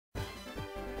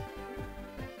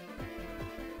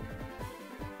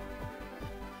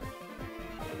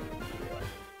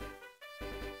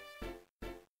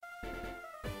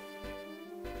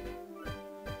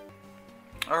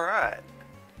Alright.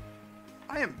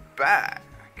 I am back.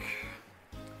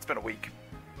 It's been a week.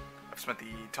 I've spent the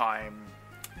time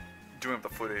doing up the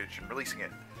footage and releasing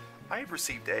it. I have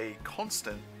received a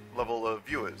constant level of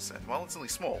viewers, and while it's only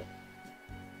small,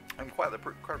 I'm quite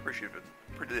appreciative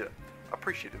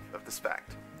of this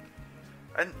fact.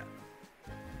 And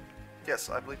yes,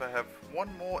 I believe I have one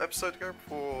more episode to go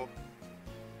before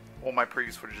all my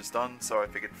previous footage is done, so I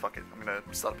figured, fuck it, I'm gonna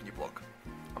start up a new blog.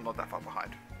 I'm not that far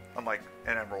behind. Unlike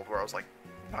an Emerald where I was like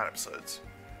 9 episodes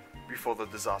before the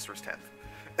disastrous 10th.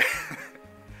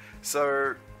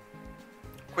 So,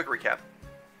 quick recap.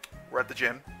 We're at the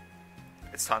gym.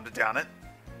 It's time to down it.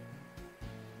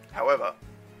 However,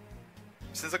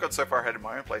 since I got so far ahead in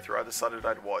my own playthrough, I decided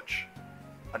I'd watch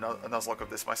a Nuzlocke of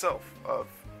this myself, of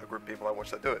a group of people I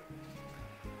watch that do it.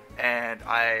 And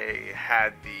I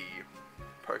had the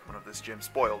Pokemon of this gym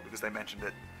spoiled because they mentioned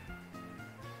it.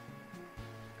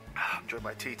 I'm enjoying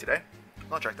my tea today.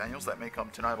 Not Jack Daniels, that may come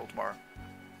tonight or tomorrow.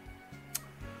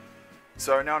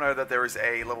 So now I know that there is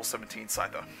a level 17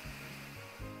 Scyther.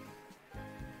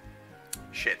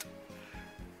 Shit.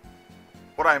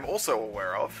 What I am also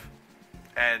aware of,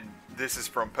 and this is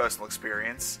from personal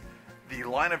experience, the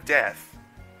line of death.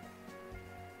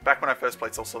 Back when I first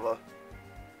played SoulSilver,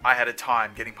 I had a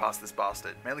time getting past this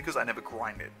bastard, mainly because I never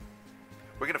grinded.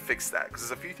 We're going to fix that, because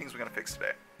there's a few things we're going to fix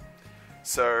today.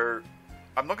 So,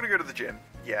 I'm not going to go to the gym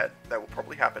yet, that will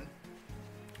probably happen,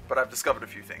 but I've discovered a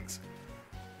few things.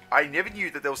 I never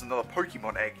knew that there was another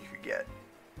Pokemon egg you could get.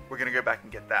 We're going to go back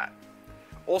and get that.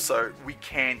 Also, we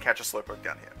can catch a Slowpoke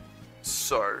down here.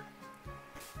 So,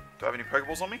 do I have any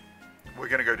Pokeballs on me? We're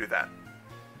going to go do that.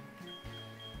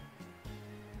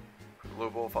 Blue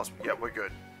ball, fast. Yeah, we're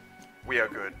good. We are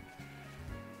good.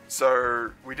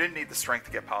 So, we didn't need the strength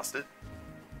to get past it.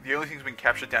 The only things we can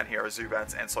capture down here are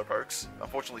Zubats and Slowpokes.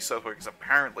 Unfortunately, Slowpoke is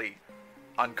apparently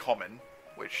uncommon,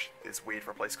 which is weird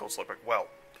for a place called Slowpoke. Well,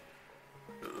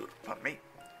 pardon me.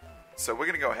 So we're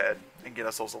going to go ahead and get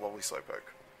ourselves a lovely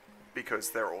Slowpoke, because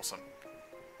they're awesome.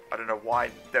 I don't know why.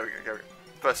 There we go.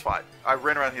 First fight. I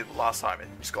ran around here the last time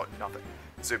and just got nothing.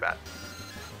 Zubat.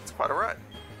 It's quite alright.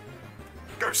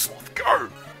 Go, Sloth, go!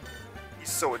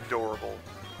 He's so adorable.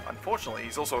 Unfortunately,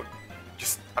 he's also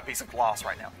just a piece of glass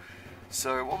right now.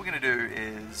 So what we're going to do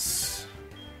is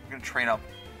we're going to train up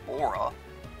Aura,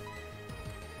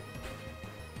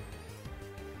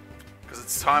 because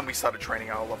it's time we started training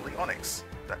our lovely Onyx.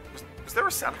 Was there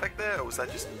a sound effect there, or was that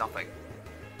just nothing?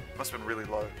 Must have been really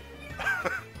low.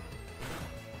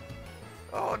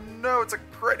 Oh no, it's a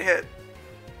crit hit!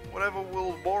 Whatever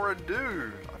will Aura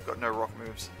do? I've got no rock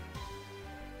moves.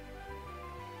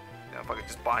 Now if I could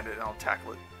just bind it and I'll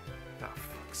tackle it. Oh,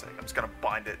 for fuck's sake, I'm just going to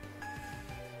bind it.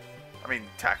 I mean,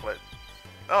 tackle it.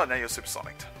 Oh, now you're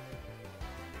supersonicked.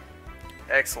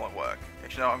 Excellent work.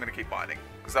 Actually, no, I'm going to keep binding,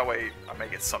 because that way I may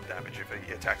get some damage if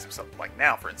he attacks himself. Like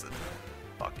now, for instance.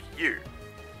 Fuck you.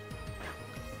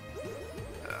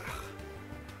 Ugh.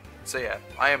 So yeah,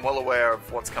 I am well aware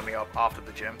of what's coming up after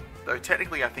the gym. Though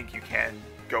technically I think you can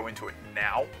go into it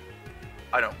now.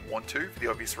 I don't want to, for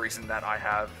the obvious reason that I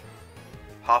have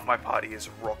half my party is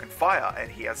Rock and Fire,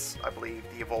 and he has, I believe,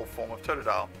 the evolved form of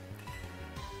Totodile.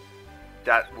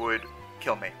 That would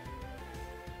kill me.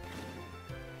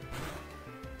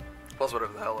 Plus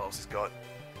whatever the hell else he's got.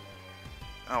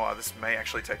 Oh wow, this may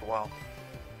actually take a while.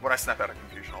 When I snap out of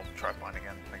confusion, I'll try binding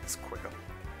again to make this quicker.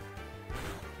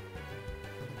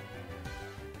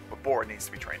 But Bora needs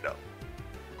to be trained up.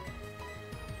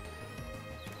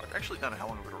 I actually don't know how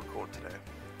long I'm going to record today,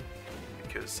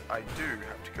 because I do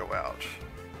have to go out.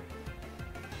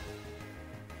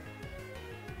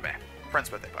 Meh. Friend's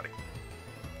birthday party.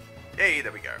 Yay,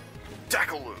 there we go.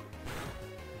 Tackle-oo!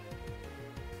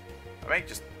 I may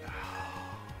just...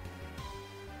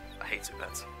 I hate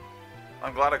Zubats.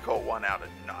 I'm glad I caught one out at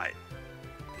night.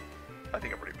 I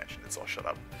think I've already mentioned it, so I'll shut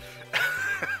up.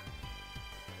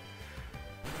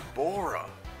 Bora!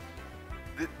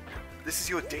 This is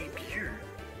your debut.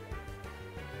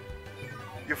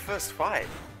 Your first fight.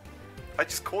 I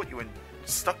just caught you and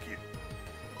stuck you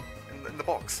in the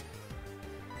box.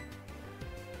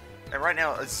 And right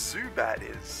now, a Zubat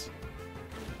is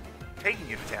taking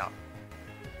you to town.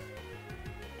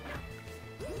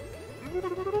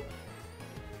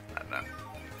 I don't know.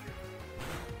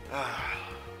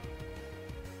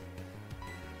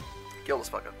 Kill this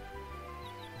fucker.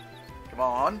 Come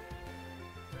on.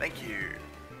 Thank you.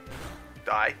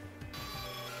 Die.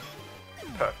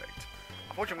 Perfect.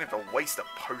 Unfortunately, I'm going to have to waste a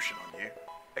potion on you.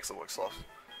 Excellent work, Sloth.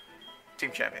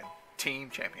 Team champion. Team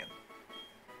champion.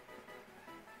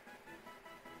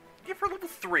 Yeah, for level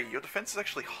 3, your defense is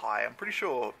actually high. I'm pretty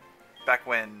sure back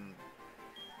when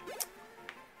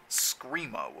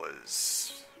Screamer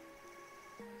was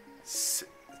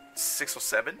 6 or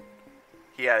 7.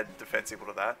 He had defense equal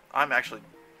to that. I'm actually...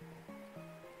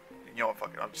 You know what,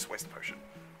 fuck it, I'll just waste the potion.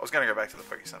 I was going to go back to the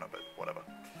Poke Center, but whatever.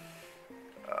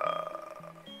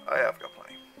 I've got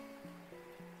plenty.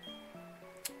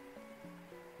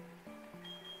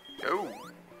 Oh!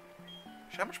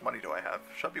 How much money do I have?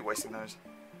 Should I be wasting those?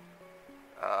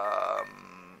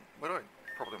 Where do I...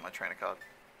 Probably my trainer card.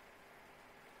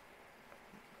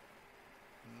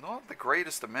 Not the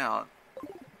greatest amount.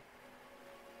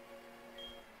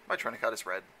 My trainer card is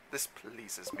red. This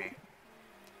pleases me.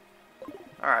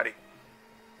 Alrighty.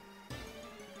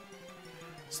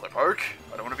 Slowpoke.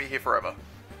 I don't want to be here forever.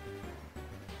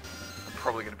 I'm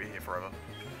probably going to be here forever.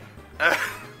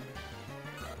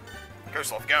 Go,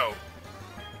 Sloth, go!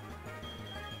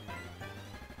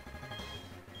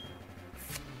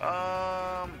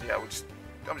 Yeah, I'm just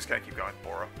going to keep going with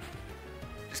Bora.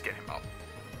 Just get him up.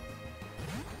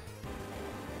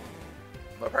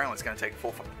 Well, apparently it's going to take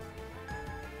full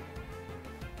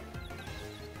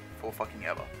fucking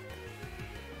ever.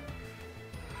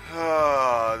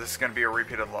 This is going to be a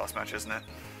repeat of the last match, isn't it?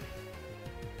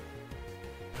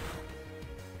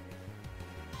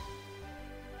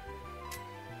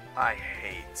 I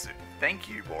hate Zoo. Thank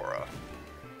you, Bora.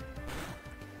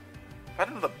 If I had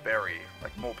another berry,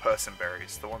 like more person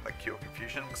berries, the one that cure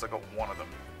confusion, because I got one of them,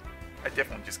 I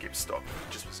definitely just keep stock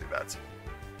just for Zubats.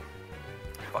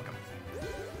 Fuck him.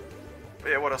 But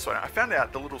yeah, what else do I know? I found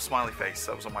out the little smiley face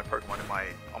that was on my Pokemon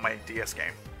on my DS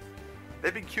game.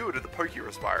 They've been cured of the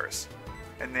Pokerus virus,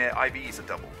 and their IVs are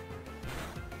doubled.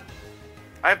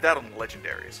 I have that on the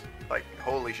legendaries. Like,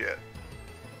 holy shit.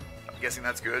 I'm guessing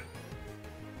that's good.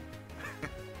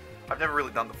 I've never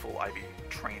really done the full IV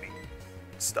training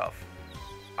stuff.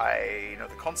 I know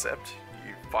the concept.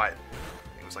 You fight,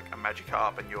 it was like a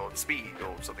Magikarp, and your speed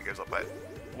or something goes up by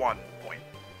 1 point.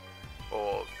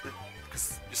 Or,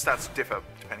 because your stats differ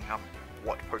depending on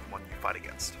what Pokemon you fight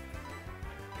against.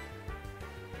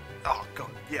 Oh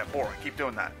god, yeah, boring. Keep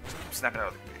doing that. Just keep snapping out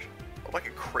of the confusion. I'd like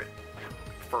a crit,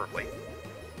 preferably.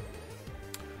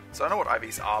 So I know what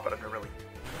IVs are, but I've never really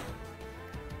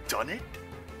done it.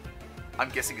 I'm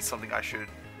guessing it's something I should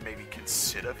maybe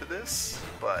consider for this,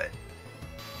 but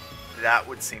that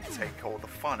would seem to take all the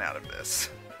fun out of this.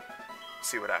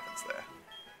 See what happens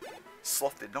there.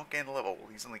 Sloth did not gain a level.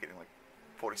 He's only getting like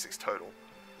 46 total.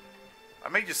 I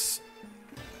may just...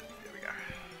 There we go.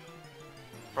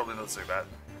 Probably another Zubat.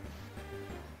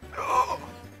 Oh,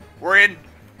 we're in!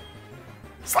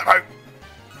 Slowpoke!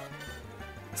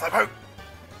 Slowpoke!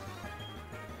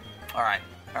 Alright.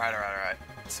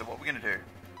 So what we're going to do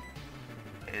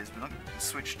is we're going to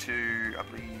switch to, I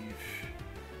believe...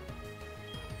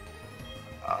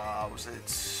 was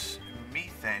it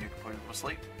Methane who can put people to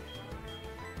sleep?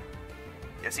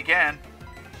 Yes, he can.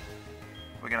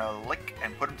 We're going to lick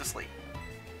and put him to sleep.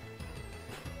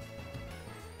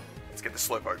 Let's get the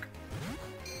Slowpoke.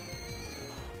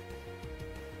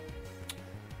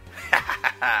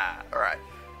 Alright,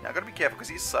 now I've got to be careful because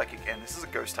he's psychic and this is a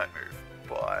ghost type move,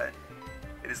 but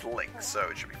it is Link, so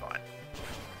it should be fine.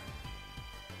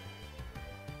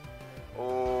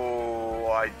 Oh,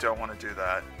 I don't want to do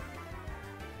that.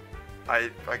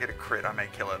 If I get a crit, I may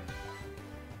kill him.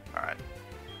 Alright.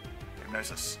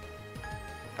 Hypnosis.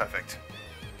 Perfect.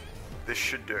 This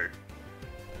should do.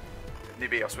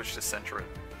 Maybe I'll switch to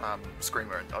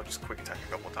Screamer and I'll just quick attack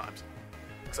a couple of times.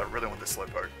 Because I really want this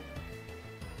Slowpoke.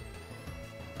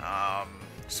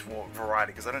 Just more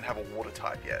variety, because I don't have a water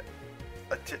type yet.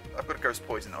 I've got a Ghost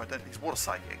Poison though, he's water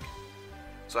psychic.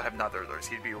 So I have neither of those.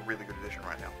 He'd be a really good addition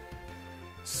right now.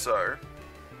 So,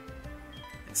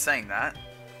 in saying that,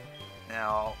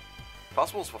 now,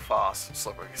 Fast Ball's for fast,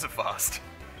 Slowpoke isn't fast.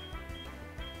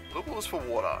 Little Ball is for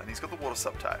water, and he's got the water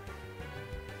subtype.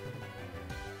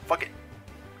 Fuck it!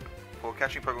 For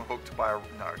catching Pokemon hooked by a...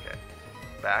 No, okay.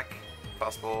 Back,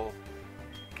 Fast Ball,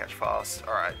 catch fast.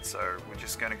 Alright, so we're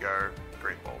just gonna go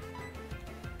Great Ball.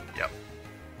 Yep.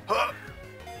 Huh!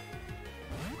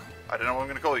 I don't know what I'm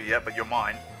gonna call you yet, but you're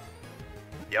mine.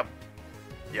 Yep.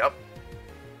 Yep.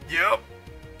 Yep!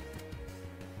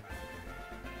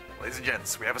 Ladies and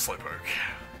gents, we have a Slowpoke.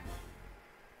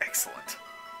 Excellent.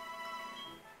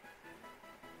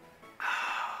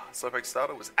 Slowpoke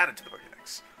starter was added to the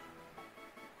Pokédex.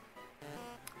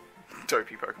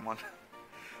 Dopey Pokemon.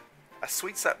 A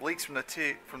sweet sap leaks from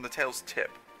the tail's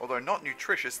tip. Although not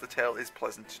nutritious, the tail is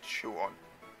pleasant to chew on.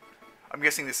 I'm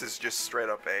guessing this is just straight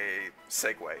up a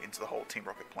segue into the whole Team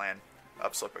Rocket plan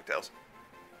of Slowpoke tails.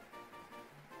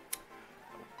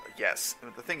 Yes.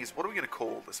 The thing is, what are we going to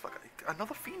call this fucker?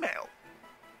 Another female.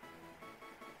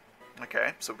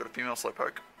 Okay, so we've got a female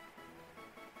Slowpoke.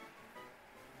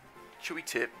 Chewy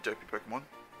Tip, dopey Pokemon.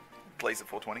 Blaze at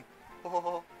 420.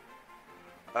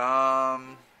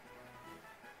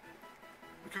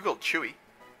 We could call it Chewy.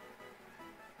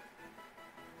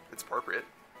 It's appropriate.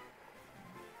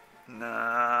 You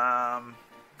know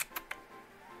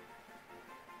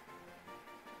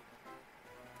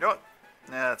what?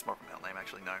 Nah, that's more of a male name,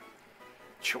 actually, no.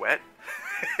 Chouette?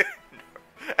 No.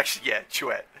 Actually, yeah,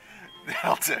 Chouette.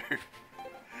 That'll do.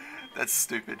 That's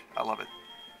stupid. I love it.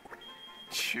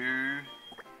 Chew.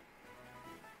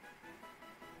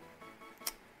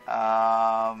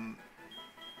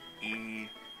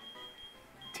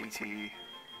 E-T-T-E.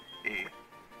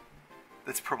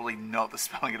 That's probably not the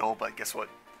spelling at all, but guess what?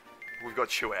 We've got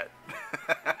Chouette.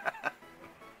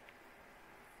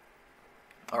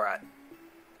 Alright.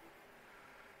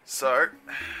 So,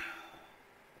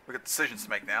 we've got decisions to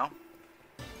make now.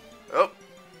 Oh.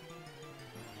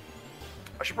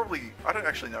 I don't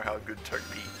actually know how good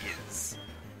Togepi is.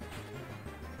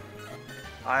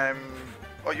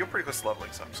 Oh, you're pretty close to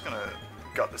leveling, so I'm just gonna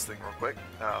gut this thing real quick.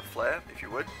 Flare, if you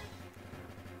would.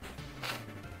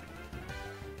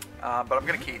 But I'm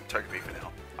gonna keep Togepi for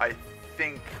now. I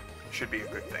think should be a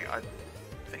good thing. I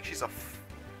think she's a...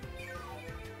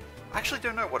 I actually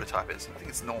don't know what her type is. I think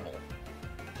it's normal.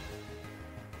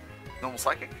 Normal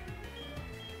Psychic?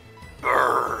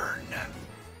 Burn!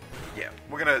 Yeah,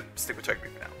 we're gonna stick with Togepi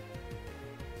for now.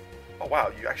 Oh wow,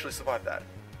 you actually survived that.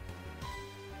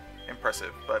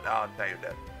 Impressive, but now you're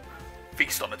dead.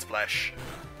 Feast on its flesh.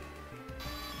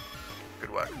 Good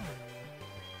work.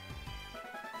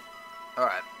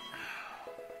 Alright.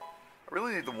 I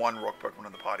really need the one rock Pokemon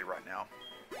in the party right now.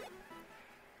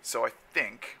 So I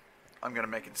think I'm going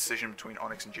to make a decision between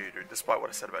Onix and Geodude, despite what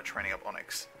I said about training up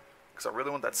Onix. Because I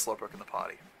really want that Slowpoke in the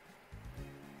party.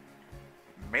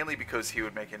 Mainly because he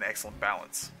would make an excellent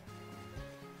balance.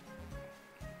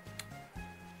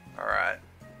 Alright.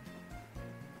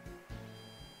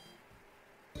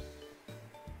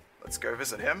 Let's go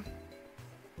visit him.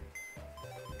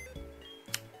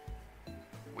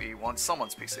 We want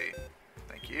someone's PC.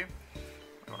 Thank you.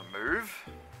 We want to move.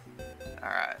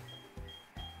 Alright.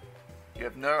 You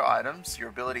have no items, your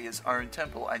ability is Own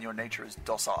Temple, and your nature is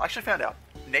Docile. I actually found out,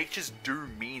 natures do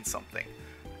mean something.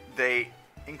 They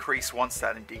increase one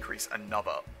stat and decrease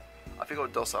another. I forget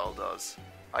what Docile does.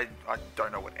 I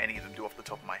don't know what any of them do off the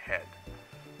top of my head.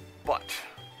 But,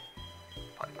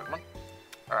 party Pokemon.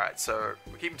 Alright, so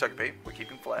we're keeping Togepi, we're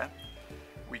keeping Flare.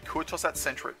 We could toss out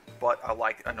Sentret, but I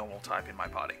like a normal type in my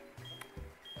party.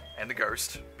 And the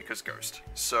Ghost, because Ghost.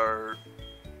 So,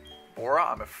 Bora,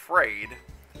 I'm afraid,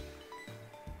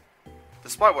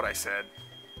 despite what I said,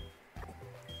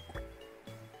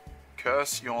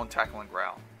 Curse, Yawn, Tackle, and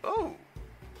Growl. Oh!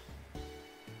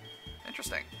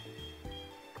 Interesting.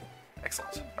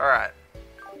 Excellent. Alright.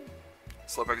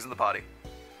 Slowpoke is in the party.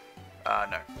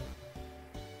 No.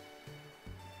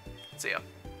 See ya.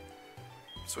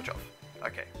 Switch off.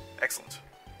 Okay. Excellent.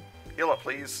 Heal up,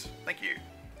 please. Thank you.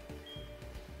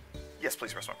 Yes,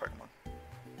 please rest my Pokemon.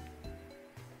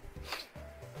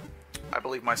 I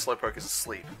believe my Slowpoke is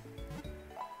asleep.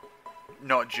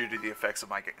 Not due to the effects of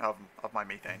my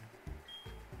methane.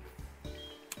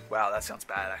 Wow, that sounds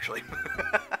bad, actually.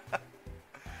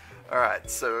 Alright,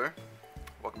 so...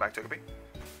 Welcome back, Togepi.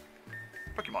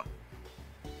 Pokemon.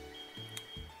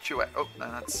 Chouette. Oh,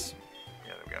 no, that's...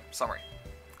 Yeah, there we go. Summary.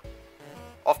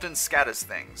 Often scatters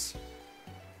things.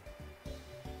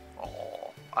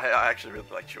 Aww. I actually really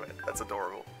like Chouette. That's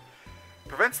adorable.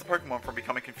 Prevents the Pokemon from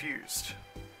becoming confused.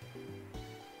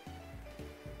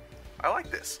 I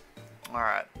like this.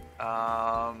 Alright.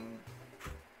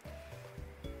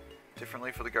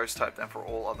 Differently for the Ghost type than for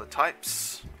all other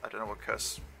types. I don't know what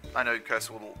Curse... I know Curse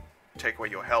will take away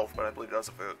your health, but I believe it does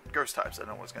it for Ghost types. I don't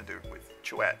know what it's going to do with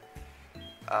Chouette.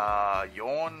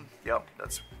 Yawn. Yep,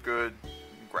 that's good.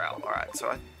 Growl. Alright, so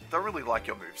I don't really like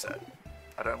your moveset.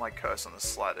 I don't like Curse on the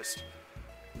slightest.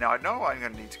 Now, I know I'm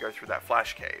going to need to go through that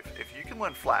Flash Cave. If you can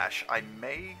learn Flash, I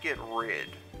may get rid.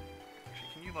 Actually,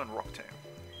 can you learn Rock Tomb?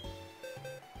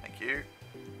 Thank you.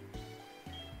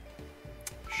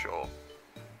 Sure.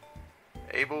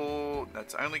 Able...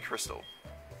 That's only Crystal.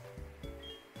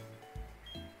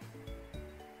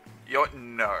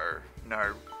 No.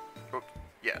 No. Oop.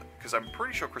 Yeah, because I'm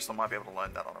pretty sure Crystal might be able to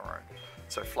learn that on her own.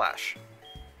 So, Flash.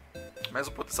 May as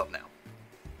well put this up now.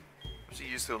 What's it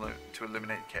used to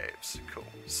illuminate caves? Cool.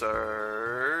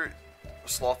 So,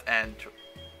 Sloth and...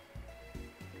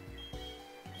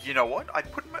 You know what? I'm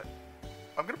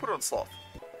going to put it on Sloth.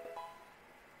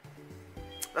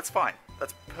 That's fine.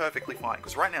 That's perfectly fine.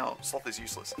 Because right now, Sloth is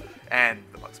useless. And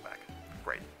the bug's back.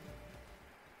 Great.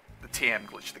 The TM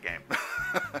glitched the game.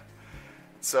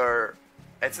 So,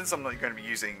 And since I'm not going to be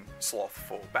using Sloth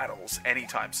for battles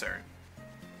anytime soon,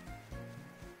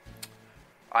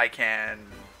 I can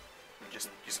just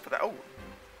use it for that. Oh!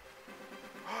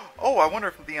 Oh, I wonder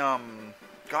if the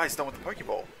guy's done with the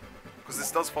Pokeball. Because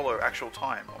this does follow actual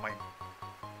time on my...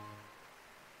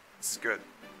 This is good.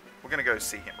 We're going to go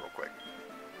see him real quick.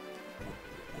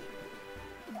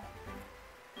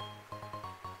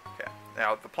 Okay.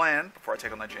 Now, the plan, before I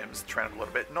take on that gym, is to train up a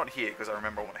little bit. Not here, because I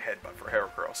remember I want to head, but for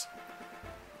Heracross.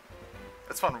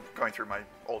 It's fun going through my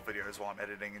old videos while I'm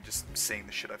editing and just seeing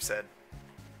the shit I've said.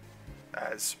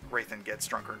 As Wraithnight gets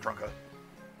drunker and drunker.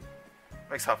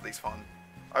 Makes half of these fun.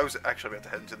 I was actually about to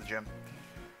head into the gym.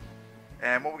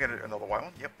 And what we're going to do, another white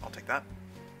one? Yep, I'll take that.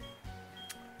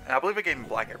 And I believe I gave him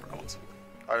black apricots.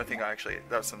 I don't think I actually,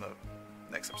 that was in the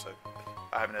next episode.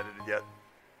 I haven't edited yet.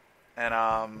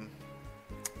 And,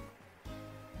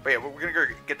 but yeah, we're going to go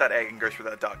get that egg and go through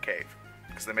that dark cave.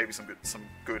 Because there may be some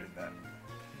good in there.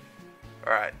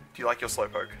 Alright, do you like your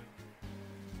Slowpoke?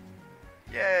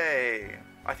 Yay!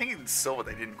 I think in Silver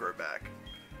they didn't grow back.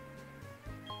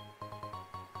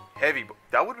 Heavy,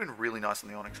 that would have been really nice on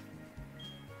the Onix.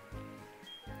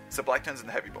 So black turns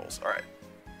into heavy balls. Alright.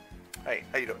 Hey,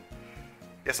 how you doing?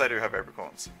 Yes, I do have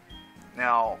apricorns.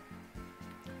 Now,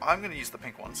 I'm going to use the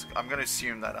pink ones. I'm going to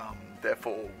assume that they're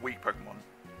for weak Pokemon.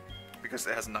 Because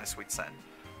it has a nice sweet scent.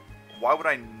 Why would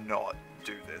I not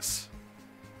do this?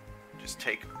 Just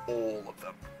take all of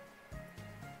them.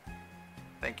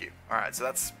 Thank you. Alright, so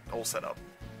that's all set up.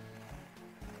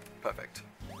 Perfect.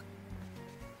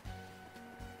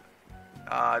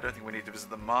 I don't think we need to visit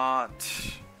the mart.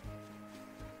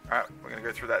 Alright, we're going to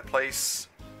go through that place.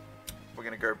 We're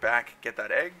going to go back, get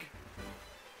that egg.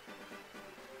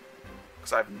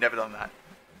 Because I've never done that.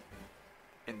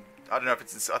 I don't know if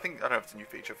it's... I don't know if it's a new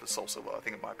feature for SoulSilver. I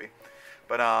think it might be.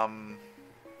 But,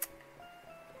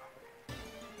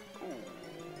 Ooh,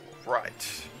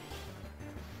 right.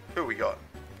 Who we got?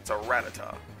 It's a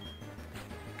Rattata.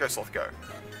 Go, Sloth, go.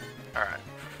 Alright.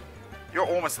 You're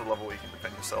almost at the level where you can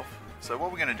defend yourself. So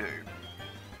what we're going to do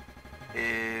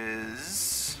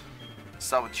is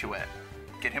start with Chouette.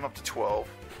 Get him up to 12.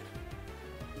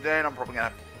 Then I'm probably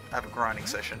going to have a grinding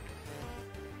session.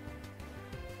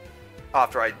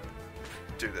 After I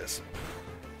do this.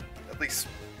 At least,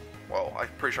 well, I'm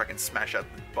pretty sure I can smash out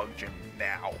the bug gym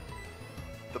now.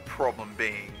 The problem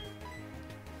being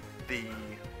the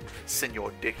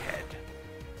Senor Dickhead.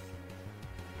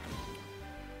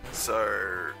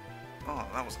 So, oh,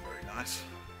 that wasn't very nice.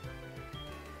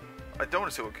 I don't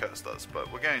want to see what Curse does,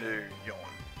 but we're going to yawn.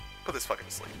 Put this fucker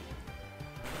to sleep.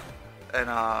 And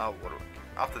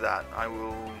after that, I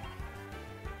will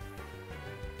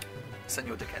send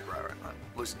you a dickhead. Right. I'm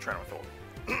losing train of thought.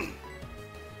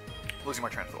 Losing my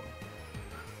train of thought.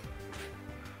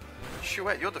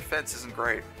 Chouette, your defense isn't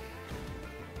great.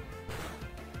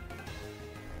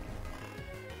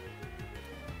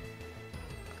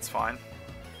 It's fine,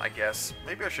 I guess.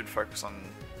 Maybe I should focus on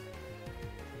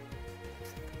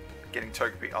getting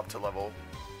Togepi up to level,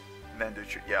 and then do...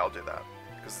 Yeah, I'll do that,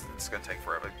 because it's going to take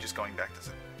forever, just going back to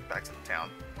the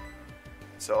town.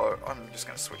 So I'm just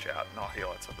going to switch out, and I'll heal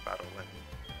outside the battle, and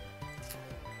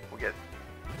we'll get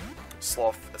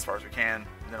Sloth as far as we can,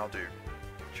 and then I'll do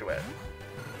Chouette.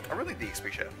 I really need the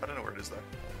XP share. I don't know where it is, though.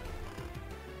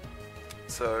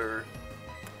 So,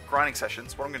 grinding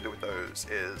sessions, what I'm going to do with those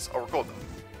is I'll record them,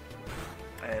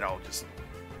 and I'll just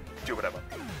do whatever.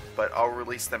 But I'll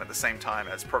release them at the same time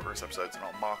as progress episodes, and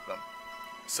I'll mark them.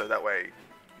 So that way,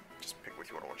 just pick whether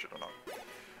you want to watch it or not.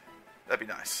 That'd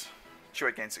be nice.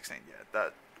 Chouette gained 16, yeah,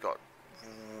 that got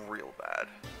real bad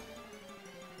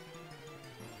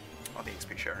on the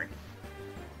XP sharing.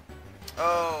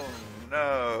 Oh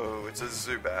no, it's a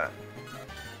Zubat.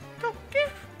 Okay.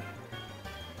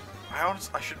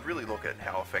 I should really look at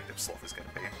how effective Sloth is going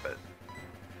to be, but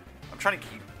I'm trying to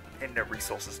keep Ender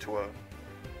resources to a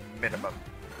minimum.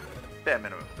 Bare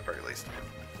minimum at the very least.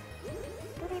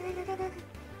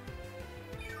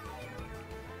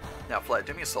 Now, Flare,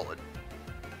 do me a solid.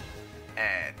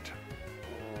 And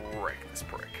wreck this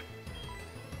brick.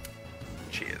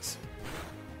 Cheers.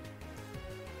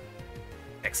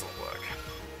 Excellent work.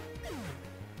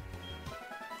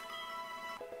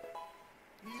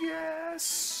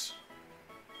 Yes!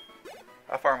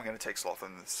 How far am I going to take Sloth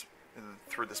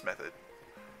through this method?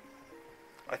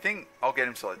 I think I'll get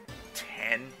him to like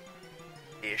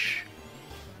 10-ish.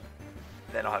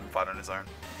 Then I'll have him fight on his own.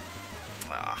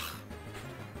 Ah.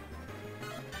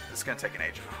 This is going to take an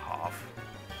age and a half.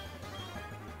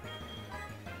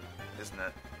 Isn't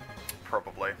it?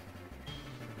 Probably.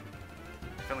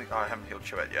 Oh, I haven't healed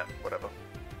Chouette yet. Whatever.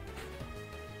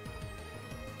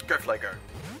 Go, Flay, go.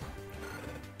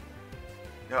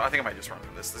 You know, I think I might just run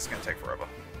from this. This is going to take forever.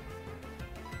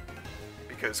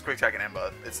 Because Quick Attack and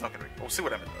Ember, it's not going to be... We'll see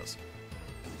what Ember does.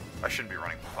 I shouldn't be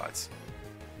running for fights.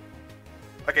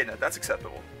 Okay, no, that's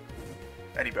acceptable.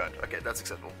 And he burned. Okay, that's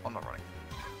acceptable. I'm not running.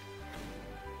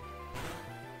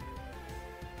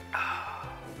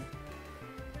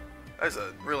 That is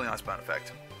a really nice burn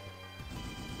effect.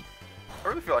 I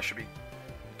really feel I should be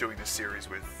doing this series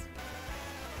with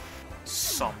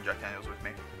some Jack Daniels with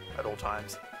me at all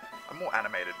times. I'm more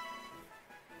animated.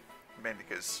 Mainly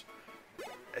because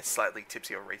a slightly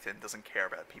tipsy Wraithnight doesn't care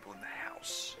about people in the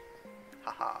house.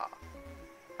 Haha.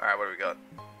 Alright, what do we got?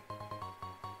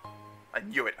 I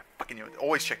knew it. I fucking knew it.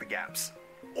 Always check the gaps.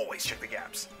 Always check the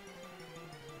gaps.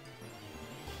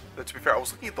 But to be fair, I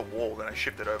was looking at the wall, then I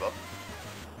shifted over.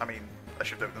 I mean, I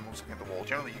shifted over, then I was looking at the wall.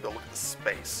 Generally, you gotta look at the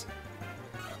space.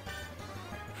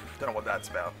 Don't know what that's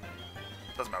about.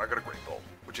 Doesn't matter, I got a great ball,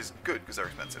 which is good, because they're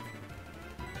expensive.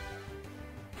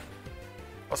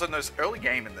 Also, notice early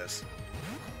game in this.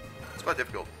 It's quite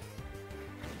difficult.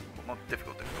 Well, not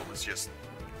difficult, it's just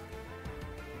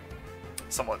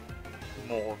somewhat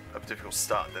more of a difficult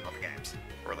start than other games.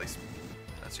 Or at least,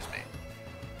 that's just me.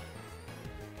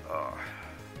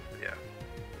 Yeah.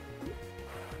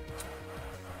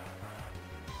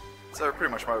 So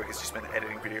pretty much my week has just been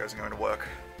editing videos and going to work.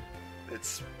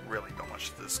 It's really not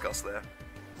much to discuss there.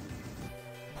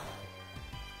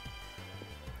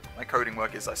 My coding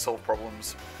work is I solve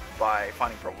problems by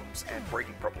finding problems and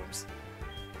breaking problems.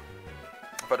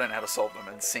 If I don't know how to solve them,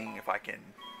 and seeing if I can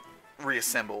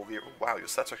reassemble the... Wow, your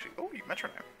stats actually... Oh, you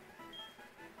metronome.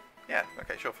 Yeah,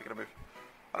 okay, sure, if you're gonna move.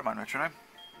 I don't mind metronome.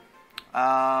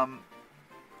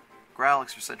 Growl,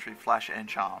 Extra Sentry, Flash, and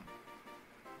Charm.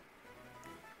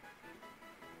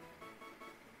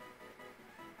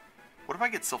 What if I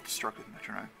get self-destruct with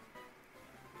metronome?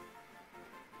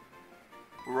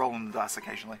 We're rolling the dice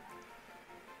occasionally.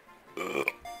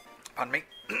 Pardon me.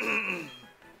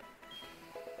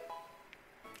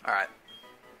 Alright.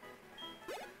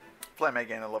 Flame may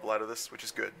gain a level out of this, which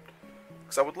is good.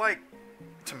 Because I would like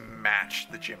to match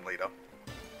the gym leader,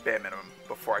 bare minimum,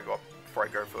 before I go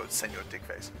for Senior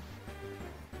Dickface.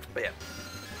 But yeah.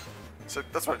 So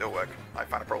that's what I do at work. I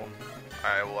find a problem.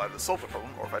 I will either solve the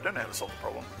problem, or if I don't know how to solve the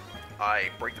problem, I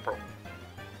break the problem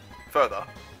further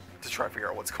to try to figure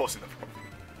out what's causing the problem.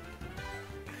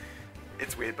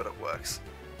 It's weird, but it works.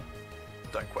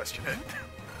 Don't question it.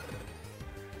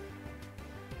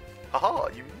 Haha,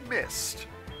 you missed.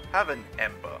 Have an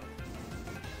Ember.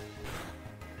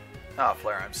 Ah,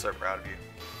 Flare, I'm so proud of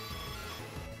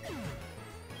you.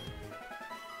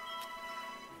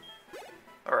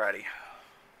 Alrighty.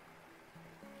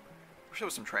 Wish there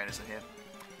was some trainers in here.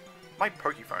 My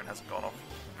Pokephone hasn't gone off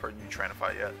for a new trainer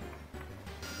fight yet.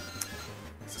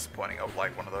 It's disappointing. I would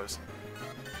like one of those.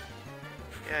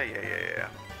 Yeah.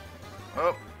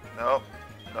 Oh, no.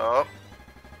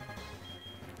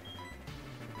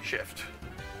 Shift.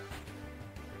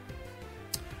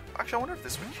 Actually, I wonder if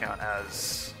this would count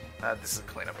as... this is a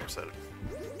cleanup episode.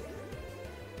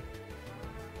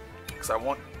 Because I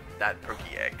want that Poke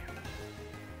Egg.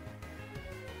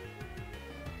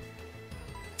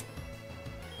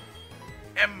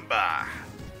 Ember!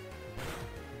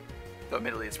 Though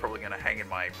admittedly it's probably going to hang in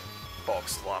my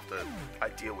box till after I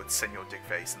deal with Senior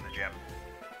Dickface in the gym.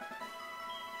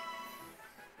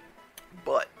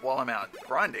 But while I'm out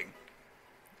grinding,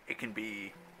 it can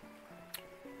be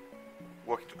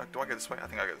working. Do I go this way? I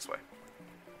think I go this way.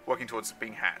 Working towards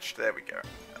being hatched. There we go.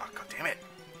 Oh, god damn it!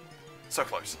 So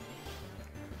close.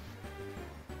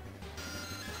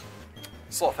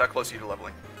 Sloth, how close are you to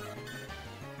leveling?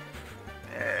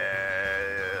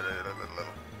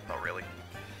 Not really.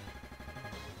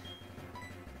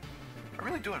 I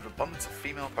really do have an abundance of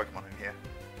female Pokemon in here.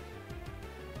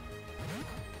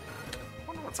 I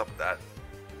wonder what's up with that.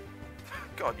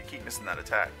 God, you keep missing that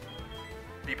attack.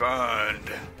 Be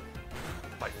burned.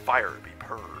 By fire, be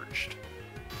purged.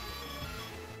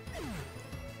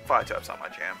 Fire types aren't my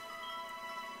jam.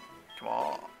 Come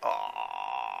on.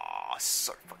 Oh,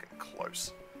 so fucking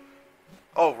close.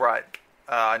 Oh, right.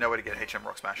 I know where to get HM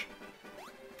Rock Smash.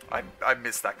 I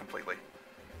missed that completely.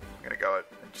 I'm gonna go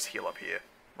and just heal up here,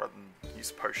 rather than use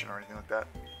a potion or anything like that.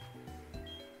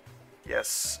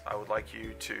 Yes, I would like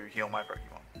you to heal my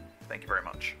Pokemon. Thank you very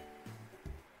much.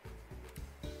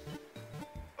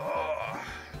 Oh.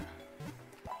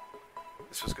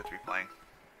 This was good to be playing.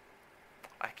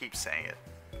 I keep saying it.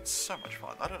 It's so much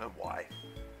fun. I don't know why.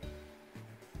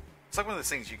 It's like one of those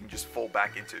things you can just fall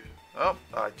back into. Oh,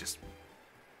 I just...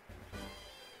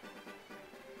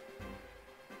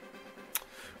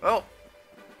 Well,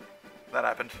 that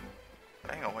happened.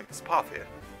 Hang on, wait, there's a path here.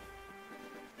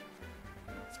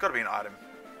 It's gotta be an item.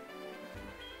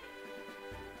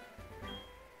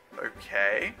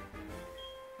 Okay.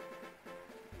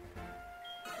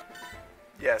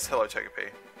 Yes, hello Togepi.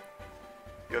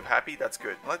 You have happy? That's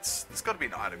good. There's got to be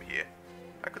an item here.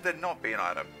 How could there not be an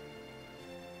item?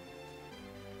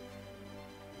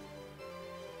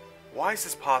 Why is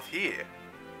this path here?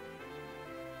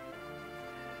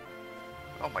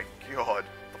 Oh my god. What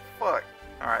the fuck?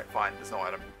 Alright, fine. There's no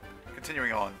item.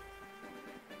 Continuing on.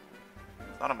 There's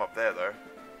an item up there, though.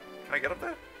 Can I get up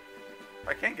there?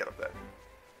 I can get up there.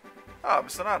 Ah, oh,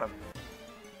 missed an item.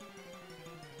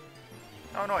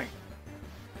 How annoying.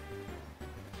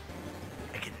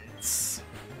 This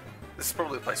is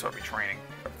probably the place where I'll be training.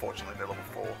 Unfortunately, they're level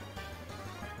 4.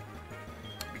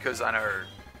 Because I know...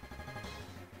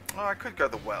 Well, I could go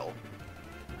the well.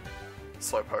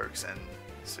 Slowpokes and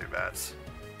Zubats.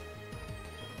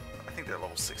 I think they're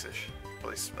level 6-ish. At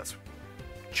least that's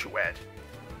Chouette.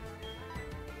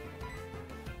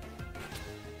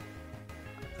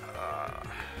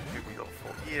 Maybe level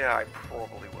 4. Yeah, I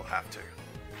probably will have to.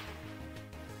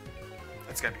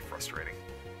 That's gonna be frustrating.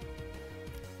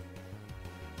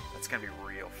 That's gonna be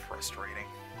real frustrating.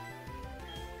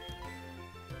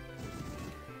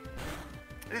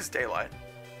 It is daylight.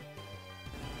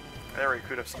 I already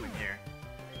could have something new.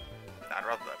 Nah, I'd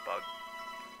rather that bug.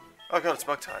 Oh god, it's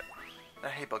bug type. I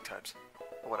hate bug types.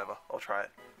 Or whatever, I'll try it.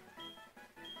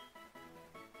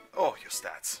 Oh, your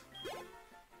stats.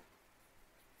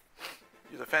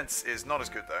 Your defense is not as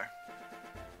good though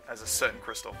as a certain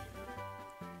crystal.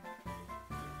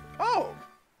 Oh!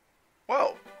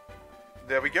 Well,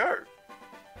 there we go.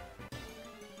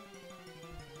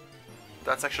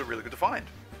 That's actually really good to find.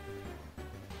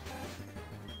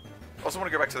 I also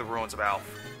want to go back to the Ruins of Alph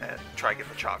and try and get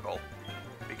the charcoal,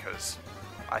 because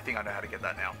I think I know how to get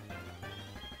that now.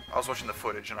 I was watching the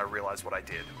footage and I realized what I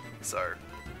did, so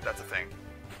that's a thing.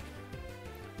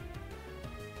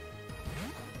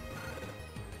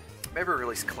 Maybe a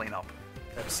release cleanup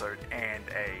episode and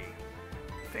a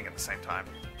thing at the same time.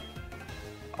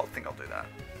 I think I'll do that.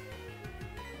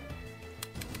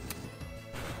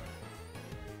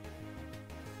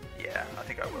 Yeah, I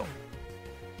think I will.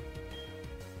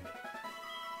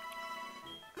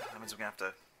 That means we're gonna have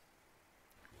to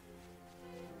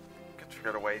figure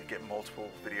out a way to get multiple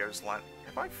videos lined.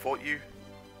 Have I fought you?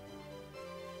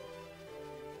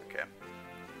 Okay.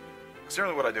 So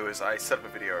generally what I do is I set up a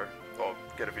video, or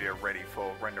get a video ready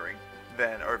for rendering,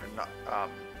 then overnight, no,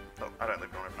 I don't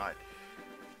leave it on overnight.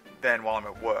 Then while I'm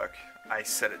at work, I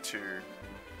set it to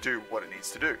do what it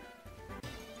needs to do.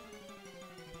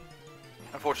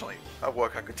 Unfortunately, at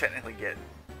work I could technically get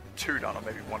 2 done, or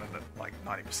maybe 1 in like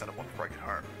 90% of one before I get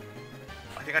home.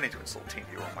 I think I need to install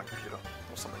TeamViewer on my computer,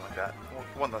 or something like that. Or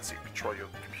one that lets you control your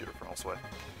computer from elsewhere.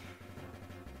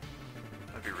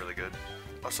 That'd be really good.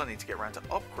 I also need to get around to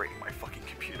upgrading my fucking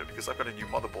computer, because I've got a new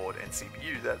motherboard and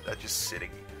CPU that are just sitting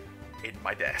in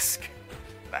my desk.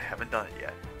 I haven't done it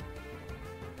yet.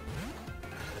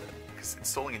 Because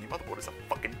installing a new motherboard is a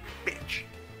fucking bitch.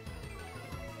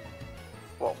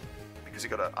 Well, because you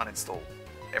gotta uninstall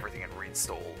everything and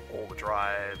reinstall all the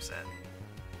drives and...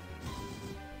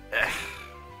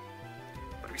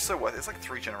 But it'd be so worth it. It's like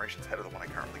 3 generations ahead of the one I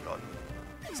currently got.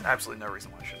 There's absolutely no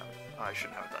reason why I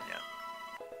shouldn't have it done yet.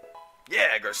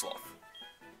 Yeah, go Sloth.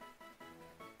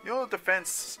 Your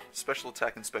defense, special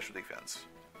attack, and special defense.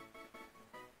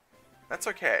 That's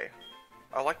okay.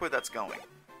 I like where that's going.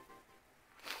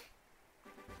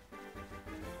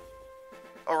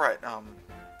 Alright,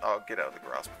 I'll get out of the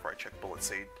grass before I check Bullet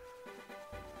Seed.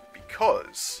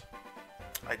 Because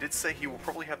I did say he will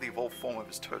probably have the evolved form of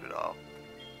his Totodile.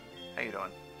 How you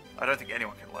doing? I don't think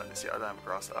anyone can learn this yet. I don't have a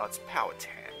grass. Oh, it's power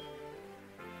 10.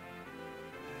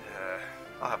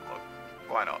 I'll have a look.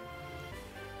 Why not?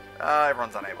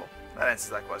 Everyone's unable. That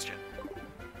answers that question.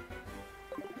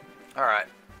 Alright.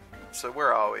 So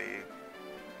where are we?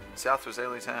 South was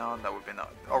Azalea Town. That would have been...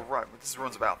 Oh, right. This is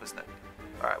Ruins of Alpha, isn't it?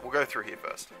 Alright, we'll go through here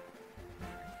first.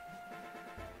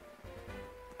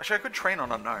 Actually, I could train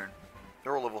on Unknown.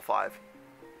 They're all level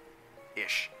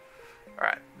 5-ish.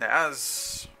 Alright, now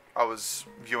as I was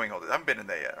viewing all this... I haven't been in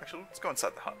there yet. Actually, let's go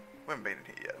inside the hut. We haven't been in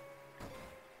here yet.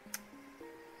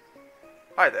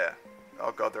 Hi there.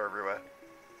 Oh god, they're everywhere.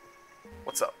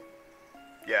 What's up?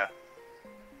 Yeah.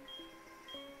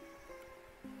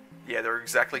 Yeah, there are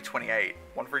exactly 28.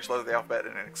 One for each letter of the alphabet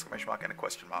and an exclamation mark and a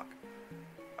question mark.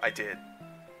 I did.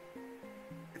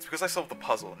 It's because I solved the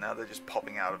puzzle, and now they're just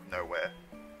popping out of nowhere.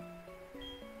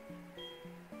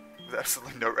 With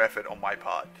absolutely no effort on my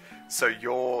part. So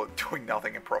you're doing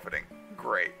nothing and profiting.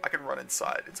 Great. I can run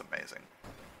inside. It's amazing.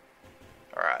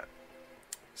 Alright.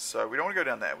 So we don't want to go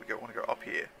down there. We want to go up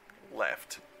here.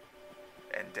 Left.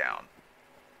 And down.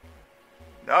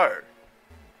 No!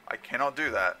 I cannot do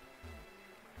that.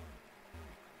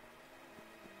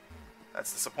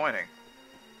 That's disappointing.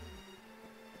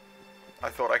 I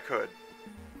thought I could.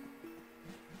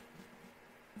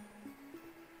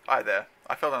 Hi there.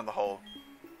 I fell down the hole.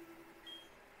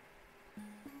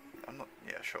 I'm not...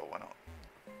 Yeah, sure, why not?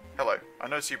 Hello. I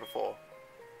noticed you before.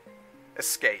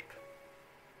 Escape.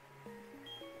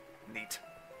 Neat.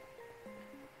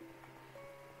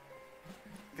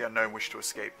 The unknown wish to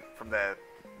escape from their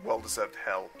well-deserved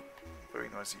hell. Doing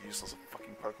the most useless of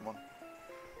fucking Pokemon.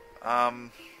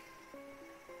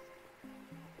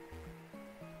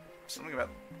 Something about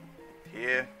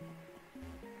here.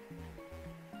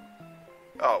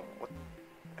 Oh, what?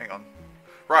 Hang on.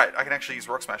 Right, I can actually use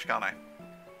Rock Smash, can't I?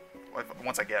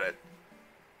 Once I get it.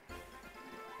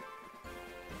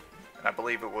 And I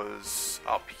believe it was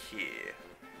up here.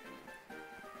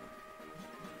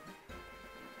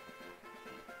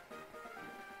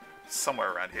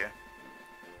 Somewhere around here.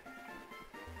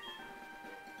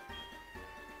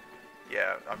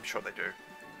 Yeah, I'm sure they do.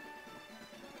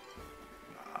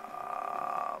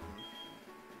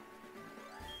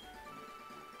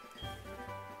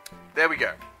 There we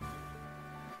go.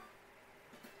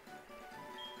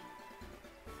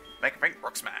 Make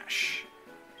Rock Smash.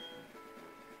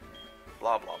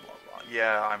 Blah, blah, blah, blah.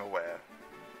 Yeah, I'm aware.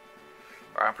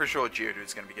 Alright, I'm pretty sure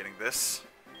Geodude's going to be getting this.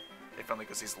 If only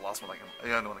because he's the last one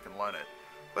the only one that can learn it.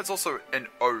 But it's also an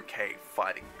okay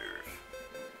fighting move.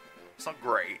 It's not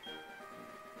great.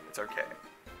 It's okay.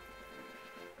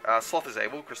 Sloth is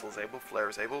able, Crystal is able, Flare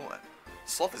is able, and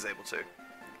Sloth is able too.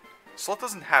 Sloth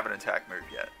doesn't have an attack move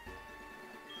yet.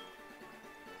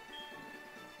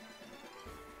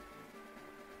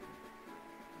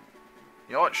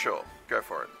 You know what? Sure. Go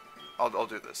for it. I'll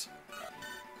do this.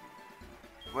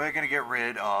 We're gonna get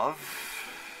rid of...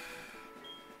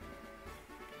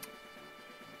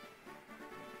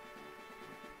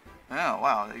 Oh,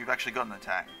 wow. You've actually got an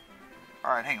attack.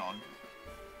 Alright, hang on.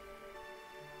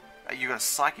 You got a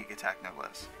psychic attack, no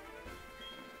less.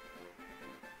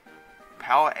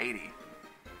 Power 80.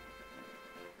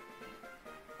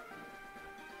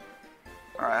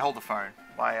 Alright, hold the phone.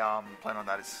 My plan on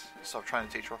that is stop trying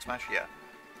to teach Rock Smash. Yeah.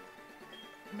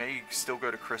 May still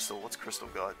go to Crystal. What's Crystal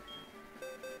got?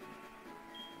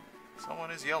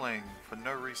 Someone is yelling for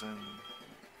no reason.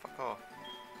 Fuck off.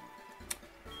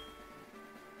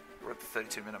 We're at the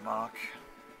 32-minute mark.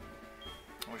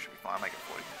 We should be fine. Make it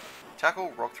 40.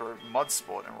 Tackle, Rock Throw, Mud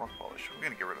Sport, and Rock Polish. We're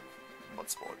gonna get rid of Mud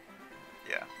Sport.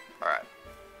 Yeah. Alright.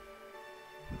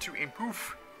 To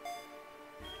improve.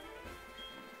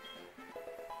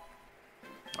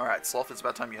 Alright, Sloth, it's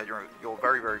about time you had your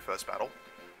very, very first battle.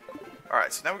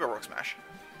 Alright, so now we've got Rock Smash.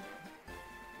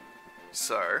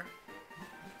 So,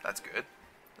 that's good.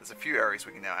 There's a few areas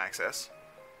we can now access.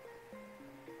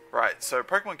 Right, so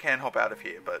Pokemon can hop out of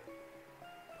here, but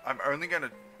I'm only going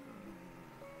to...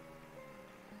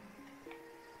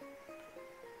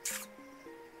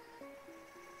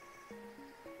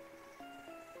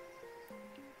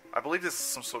 I believe there's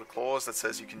some sort of clause that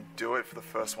says you can do it for the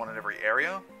first one in every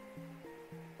area.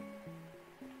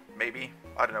 Maybe.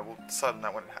 I don't know, we'll decide on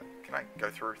that when it happens. Can I go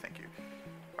through? Thank you.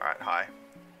 Alright, hi.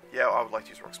 Yeah, I would like to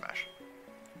use Rock Smash.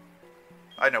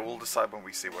 I know, we'll decide when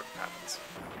we see what happens.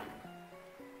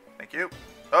 Thank you.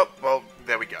 Oh, well,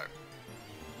 there we go.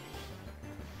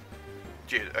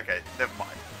 Geodude, okay, never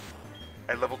mind.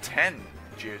 A level 10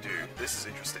 Geodude. This is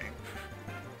interesting.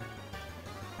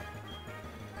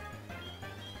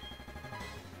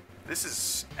 This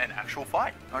is an actual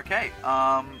fight. Okay,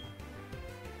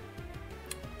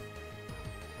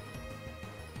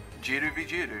 Geodude v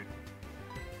Geodude.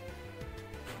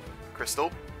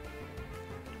 Crystal.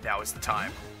 Now is the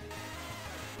time.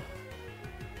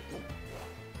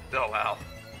 Oh, wow.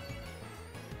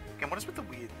 Again, what is with the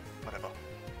weird... Whatever.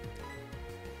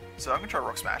 So I'm going to try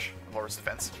Rock Smash and lower its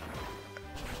defense.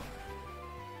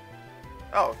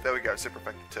 Oh, there we go. Super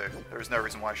effective too. There is no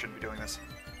reason why I shouldn't be doing this.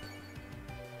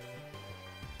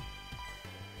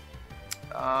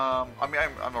 I mean,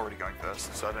 I'm already going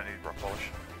first, so I don't need Rock Polish.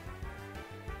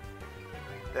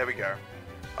 There we go.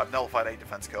 I've nullified a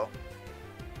defense kill.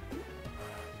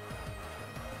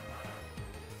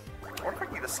 What if I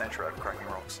can get a Sentry out of cracking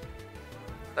rocks?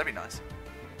 That'd be nice.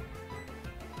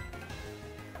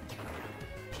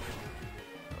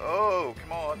 Oh,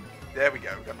 come on. There we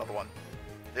go. We got another one.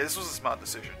 Yeah, this was a smart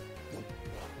decision.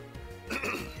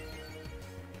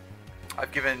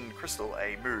 I've given Crystal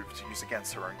a move to use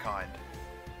against her own kind.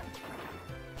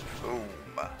 Boom.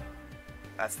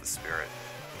 That's the spirit.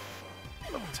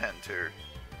 Level 10 too.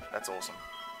 That's awesome.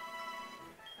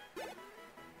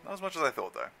 Not as much as I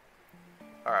thought though.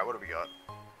 Alright, what have we got?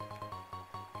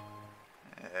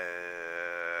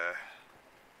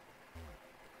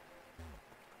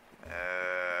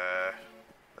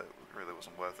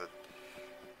 wasn't worth it.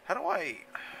 How do I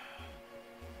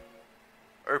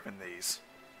open these?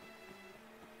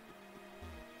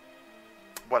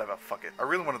 Whatever, fuck it. I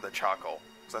really wanted the charcoal,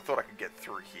 because I thought I could get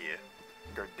through here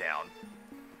and go down.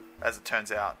 As it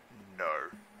turns out, no.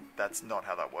 That's not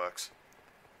how that works.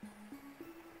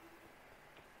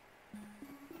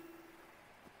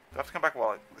 Do I have to come back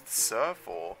while with surf,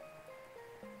 or...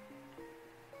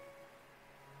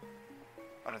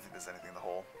 I don't think there's anything in the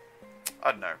hall.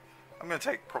 I don't know. I'm going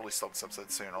to probably stop this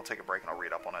episode soon. I'll take a break and I'll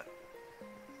read up on it.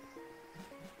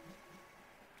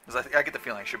 Because I get the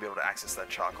feeling I should be able to access that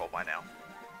charcoal by now.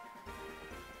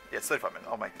 Yeah, it's 35 minutes.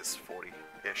 I'll make this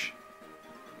 40-ish.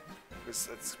 Because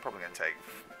it's probably going to take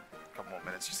a couple more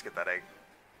minutes just to get that egg.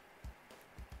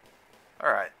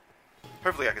 Alright.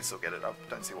 Hopefully I can still get it. I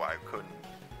don't see why I couldn't.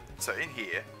 So in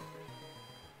here...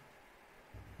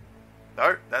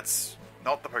 No, that's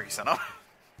not the Poke Center.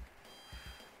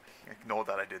 Ignore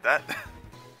that I did that.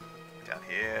 Down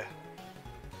here.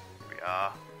 Here we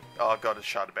are. Oh god, it's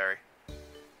Shardberry.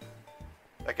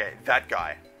 Okay, that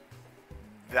guy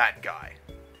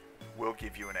will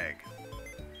give you an egg.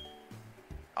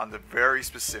 Under very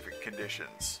specific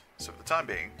conditions. So for the time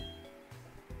being...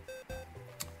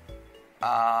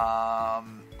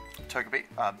 Togepi.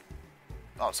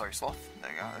 Oh, sorry, Sloth.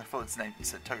 There you go. I thought its name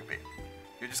said Togepi.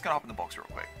 You're just gonna hop in the box real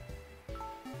quick.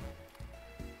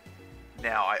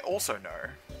 Now, I also know,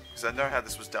 because I know how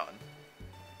this was done,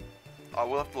 I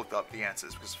will have to look up the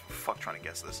answers, because fuck trying to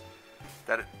guess this,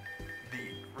 that the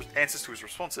answers to his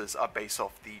responses are based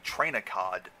off the trainer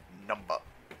card number.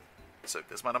 So,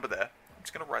 there's my number there. I'm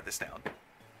just going to write this down.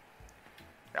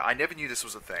 Now, I never knew this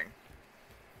was a thing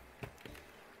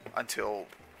until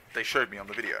they showed me on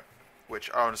the video, which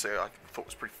I honestly I thought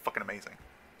was pretty fucking amazing.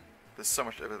 There's so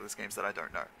much about these games that I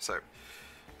don't know. So,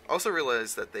 I also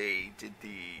realized that they did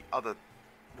the other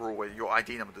rule where your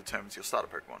ID number determines your starter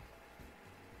Pokemon.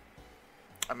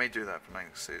 I may do that for my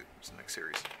next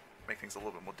series. Make things a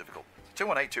little bit more difficult.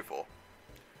 21824.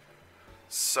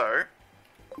 So,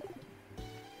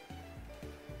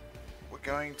 we're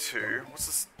going to... What's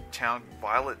this town?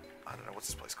 Violet... I don't know. What's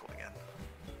this place called again?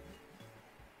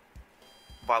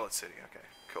 Violet City. Okay,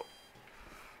 cool.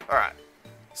 Alright.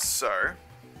 So...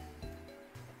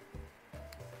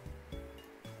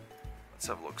 Let's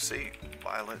have a look. See,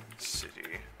 Violet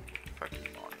City,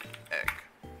 Pokemon Egg.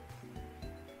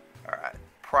 Alright,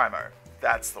 Primo.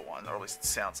 That's the one, or at least it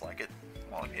sounds like it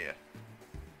while I'm here.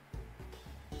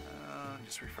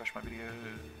 Just refresh my video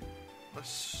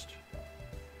list.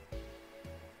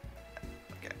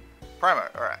 Okay, Primo,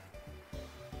 alright.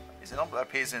 Is it on?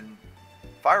 Appears in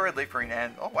Fire Red, Leaf Green,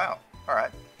 and... Oh, wow.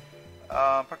 Alright.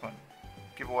 Pokemon.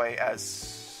 Giveaway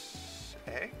as...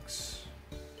 eggs?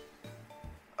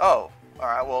 Oh.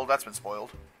 Alright, well, that's been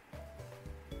spoiled.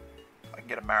 I can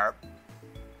get a Marip.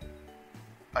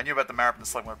 I knew about the Marip and the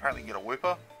Slugma. Apparently, you can get a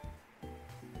Wooper.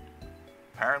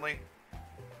 Apparently.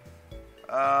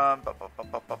 At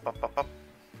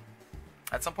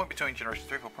some point between Generation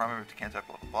 3 for Primo move to Kanto,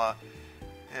 blah blah blah.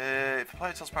 If a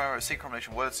player tells Primo a C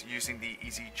combination words using the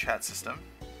easy chat system,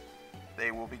 they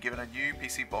will be given a new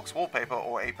PC box wallpaper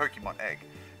or a Pokemon egg.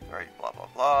 Sorry, blah blah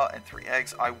blah, and 3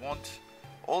 eggs. I want...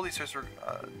 All these are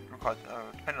required,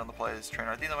 depending on the player's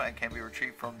trainer ID number, and can be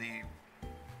retrieved from the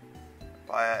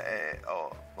via a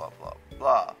blah blah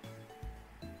blah.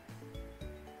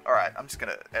 Alright, I'm just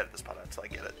gonna edit this part out until I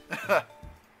get it.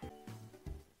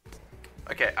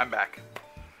 Okay, I'm back.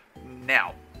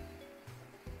 Now,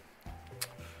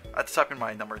 I had to type in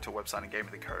my number into a website and gave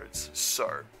me the codes.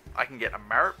 So, I can get a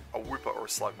Marip, a Wooper, or a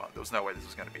Slugma. There was no way this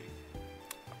was going to be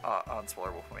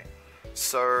unspoilable for me.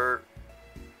 So...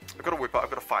 I've got a Wooper, I've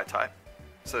got a Fire type.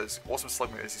 So there's awesome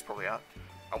Slugma is he's probably out.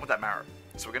 I want that Marip.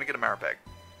 So we're going to get a Marip egg.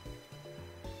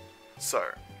 So.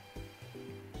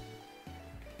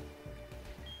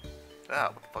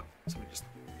 What the fuck? Something just...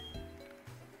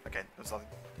 Okay, there's nothing.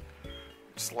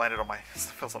 Just landed on my... I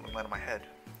felt something land on my head.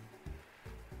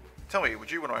 Tell me,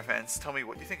 would you, one of my fans, tell me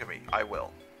what you think of me? I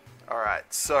will.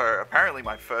 Alright, so apparently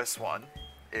my first one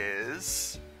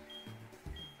is...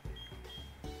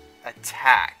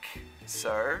 Attack.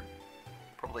 So,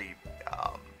 probably,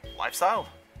 lifestyle?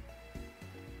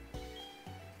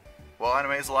 Well,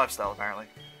 anime is a lifestyle, apparently.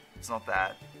 It's not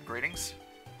that. Greetings?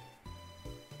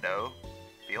 No.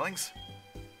 Feelings?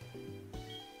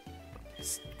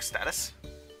 Status?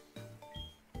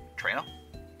 Trainer?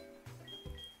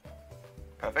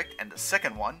 Perfect. And the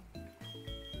second one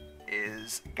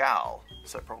is Gal.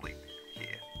 So, probably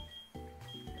here.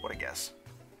 What a guess.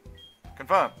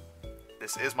 Confirm.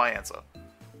 This is my answer.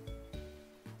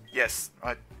 Yes,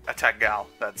 I attack Gal.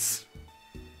 That's...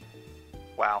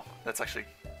 Wow. That's actually...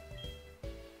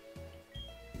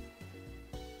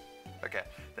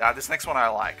 Now, this next one I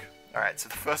like. Alright, so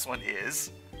the first one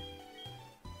is...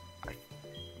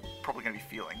 probably going to be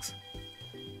feelings.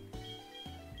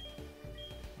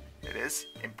 It is.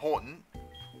 Important.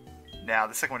 Now,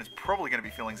 the second one is probably going to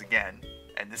be feelings again.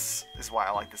 And this is why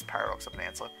I like this paradox of an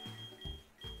answer.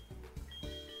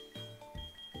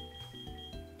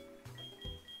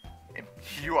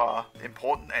 You are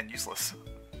important and useless.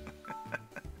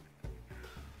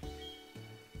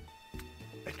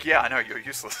 Yeah, I know, you're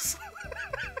useless.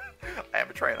 I am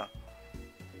a trainer.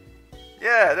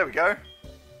 Yeah, there we go.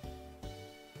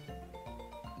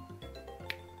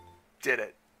 Did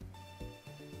it.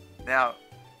 Now...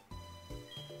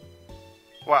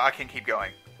 well, I can keep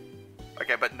going.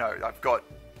 Okay, but no, I've got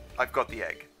the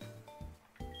egg.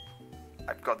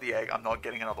 I've got the egg. I'm not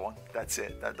getting another one. That's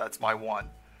it. That's my one.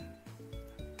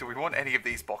 Do we want any of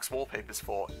these box wallpapers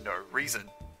for no reason?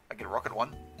 I get a rocket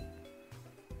one.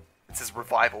 It says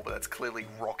revival, but that's clearly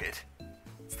rocket.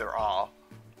 It's their R.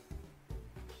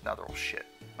 Now they're all shit.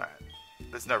 Alright.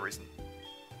 There's no reason.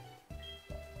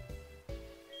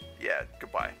 Yeah,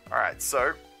 goodbye. Alright,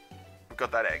 so we've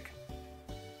got that egg.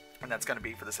 And that's going to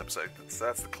be for this episode.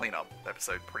 That's the cleanup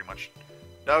episode, pretty much.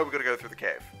 No, we've got to go through the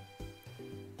cave.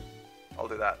 I'll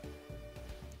do that.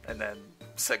 And then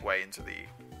segue into the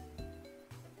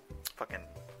fucking...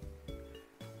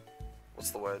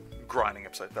 what's the word? Grinding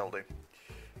episode. That'll do.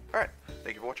 Alright,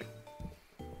 thank you for watching.